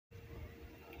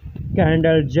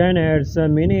Kendall Jenner's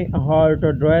mini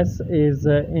halter dress is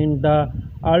in the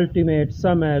ultimate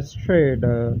summer shade.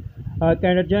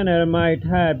 Kendall Jenner might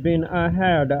have been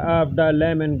ahead of the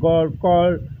lemon gold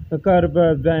curve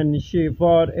when she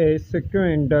wore a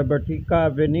sequined Bottega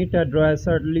Veneta dress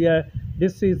earlier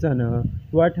this season.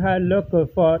 What her look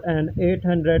for an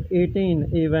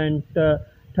 818 event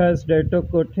Thursday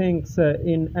took things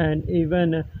in an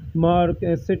even more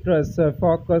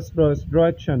citrus-focused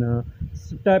direction.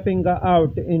 Stepping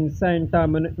out in Santa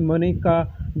Monica,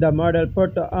 the model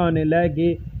put on a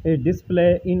leggy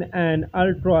display in an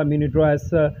ultra-mini dress.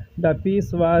 The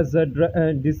piece was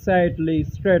decidedly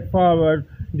straightforward,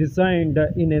 designed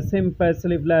in a simple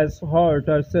sleeveless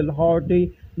halter silhouette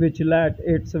which let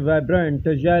its vibrant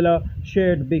yellow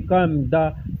shade become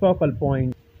the focal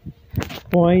point.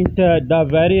 The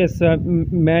various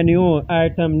menu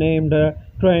item named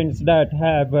trends that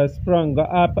have sprung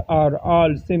up are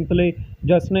all simply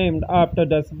just named after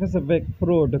the specific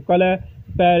fruit color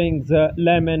pairings,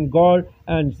 lemon gold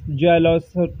and yellow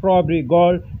strawberry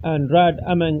gold and red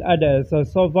among others.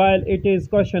 So while it is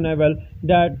questionable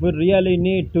that we really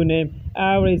need to name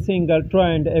every single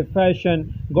trend a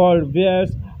fashion gold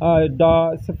wears,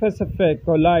 the specific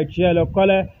light yellow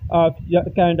color of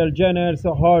Kendall Jenner's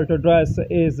hot dress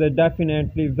is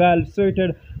definitely well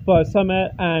suited for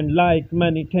summer, and like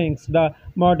many things, the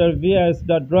model wears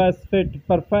the dress fit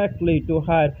perfectly to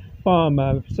her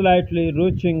form, slightly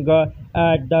reaching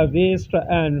at the waist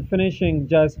and finishing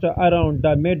just around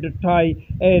the mid-thigh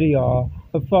area.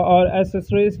 For our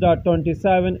accessories, the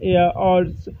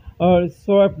 27-year-old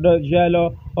swapped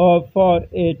yellow for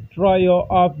a trio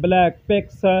of black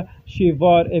picks. She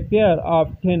wore a pair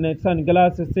of thin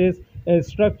sunglasses, a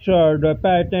structured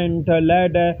patent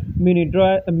leather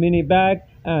mini bag,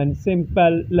 and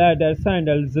simple leather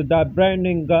sandals. The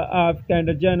branding of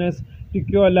Kendall Jenner's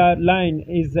particular line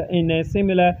is in a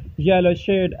similar yellow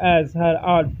shade as her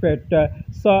outfit,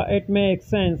 so it makes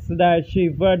sense that she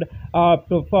would opt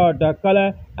for the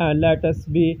color. And let us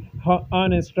be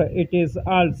honest, it is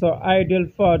also ideal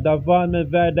for the warmer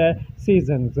weather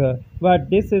seasons. But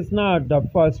this is not the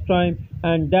first time,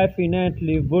 and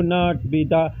definitely would not be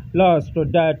the last,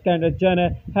 that Kendall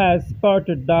Jenner has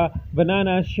spotted the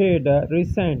banana shade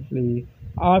recently.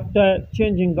 After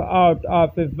changing out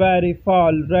of a very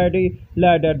fall-ready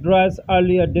leather dress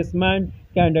earlier this month,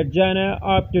 Kendall Jenner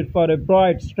opted for a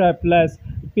bright strapless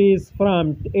piece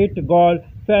from its gold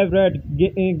favorite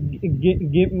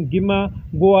Gima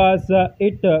was.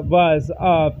 It was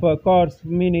of course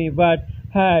mini but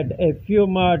had a few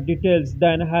more details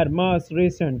than her most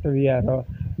recent wear.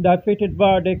 The fitted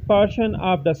body portion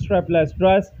of the strapless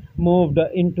dress moved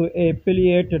into a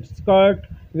pleated skirt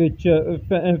which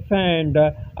fanned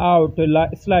out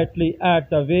slightly at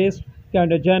the waist.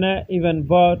 Kendall Jenner even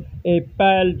wore a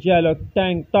pale yellow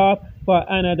tank top for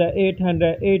another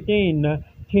 818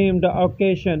 themed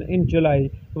occasion in July.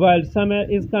 While summer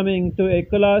is coming to a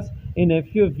close in a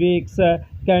few weeks,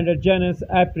 Kendall Jenner's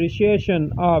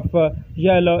appreciation of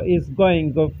yellow is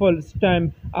going full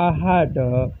steam ahead.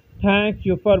 Thank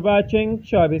you for watching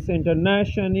Showbiz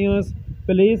International News.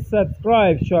 Please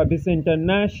subscribe Showbiz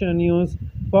International News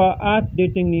for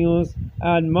updating news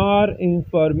and more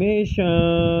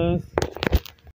information.